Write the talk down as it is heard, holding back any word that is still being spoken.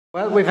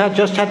Well, we've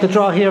just had the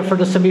draw here for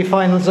the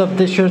semi-finals of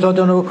this year's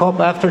Donoghue Cup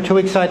after two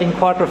exciting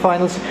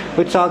quarter-finals.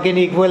 We saw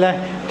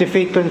Guinea-Gwilla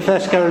defeat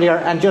Glenflesk earlier,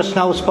 and just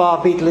now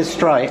Spa beat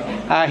Listry.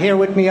 Here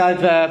with me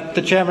I've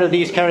the chairman of the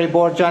East Kerry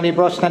board, Johnny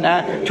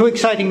Brosnan. Two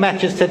exciting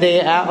matches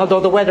today, although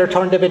the weather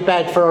turned a bit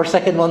bad for our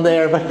second one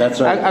there. But that's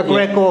right. A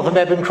great goal from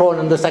Evan Crone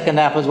in the second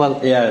half as well.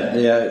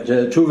 Yeah,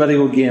 two very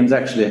good games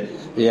actually.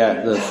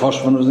 Yeah, the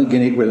first one was in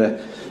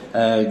Guinea-Gwilla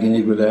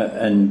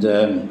and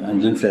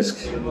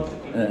Glenflesk.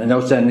 An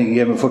outstanding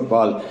game of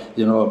football,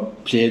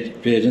 played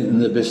in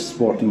the best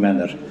sporting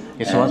manner.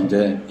 Yes, and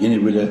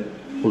Guinea-Gwilla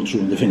pulled through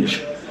in the finish.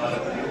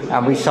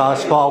 And we saw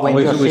Spa win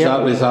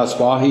we saw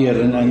Spa here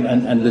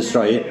and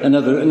Listry.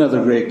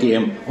 Another great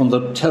game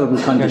under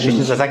terrible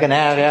conditions. The second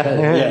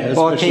half,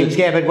 both teams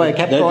gave it well,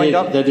 kept going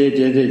up. They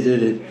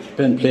did.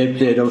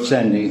 Played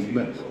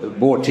outstanding,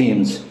 both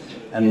teams.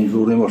 And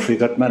Rory Murphy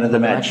got man of the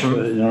match. He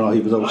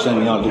was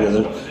outstanding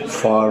altogether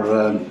for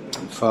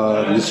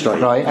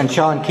Listry. Right, and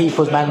Sean Keefe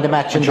was man of the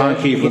match in the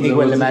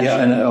Guinea-Gwilla match.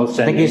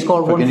 I think he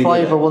scored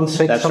 1-5 or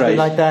 1-6, something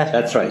like that.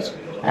 That's right.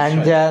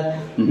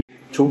 And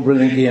two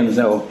brilliant games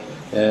now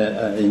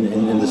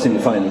in the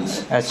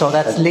semi-finals. So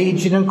that's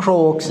Legion and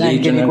Crokes and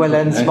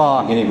Guinea-Gwilla and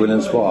Spa. Guinea-Gwilla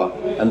and Spa,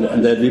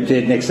 and they'll be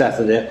played next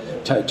Saturday.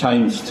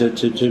 Times to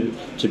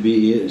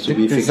be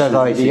fixed.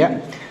 Yeah.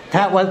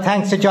 Well,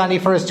 thanks to Johnny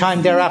for his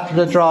time there after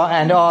the draw,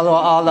 and all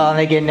on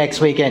again next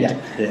weekend.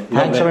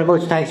 Thanks very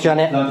much. Thanks,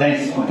 Johnny. No,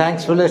 thanks.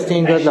 Thanks for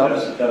listening. Good luck.